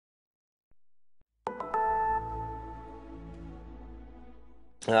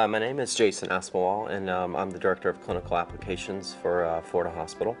My name is Jason Aspawal, and I'm the Director of Clinical Applications for Florida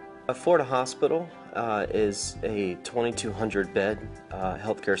Hospital. Florida Hospital is a 2,200-bed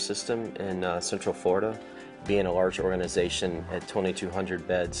healthcare system in Central Florida. Being a large organization at 2,200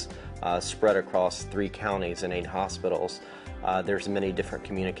 beds spread across 3 counties and 8 hospitals, there's many different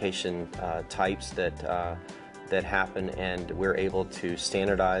communication types that happen, and we're able to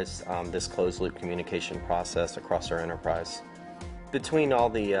standardize this closed-loop communication process across our enterprise. Between all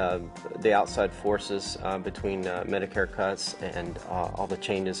the outside forces, between Medicare cuts and all the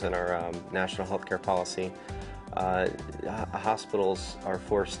changes in our national healthcare policy, hospitals are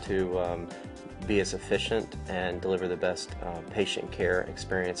forced to be as efficient and deliver the best patient care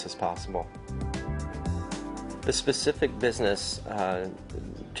experience as possible. The specific business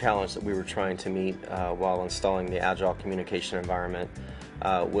challenge that we were trying to meet while installing the Agile communication environment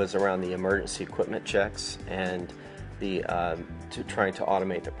was around the emergency equipment checks and trying to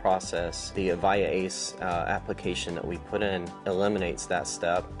automate the process. The Avaya ACE application that we put in eliminates that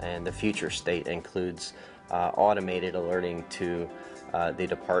step, and the future state includes automated alerting to the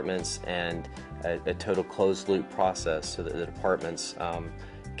departments and a total closed loop process so that the departments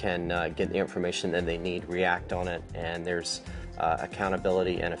can get the information that they need, react on it, and there's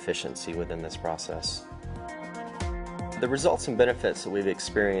accountability and efficiency within this process. The results and benefits that we've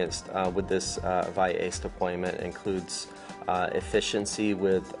experienced with this Avaya ACE deployment includes efficiency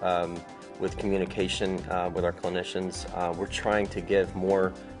with communication with our clinicians. We're trying to give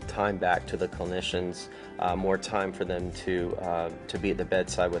more time back to the clinicians, more time for them to be at the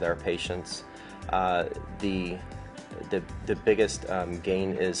bedside with our patients. The biggest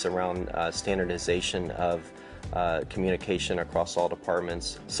gain is around standardization of communication across all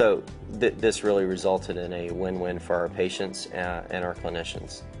departments. So this really resulted in a win-win for our patients and our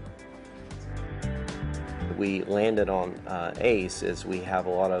clinicians. We landed on ACE as we have a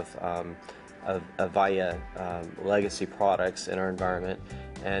lot of Avaya legacy products in our environment,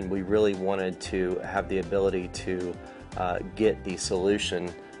 and we really wanted to have the ability to get the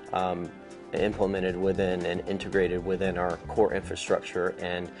solution implemented within and integrated within our core infrastructure,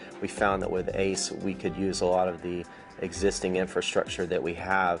 and we found that with ACE we could use a lot of the existing infrastructure that we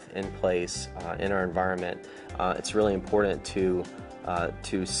have in place in our environment. It's really important to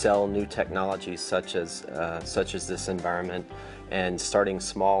sell new technologies such as this environment, and starting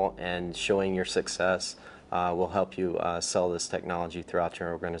small and showing your success will help you sell this technology throughout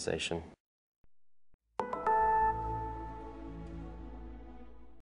your organization.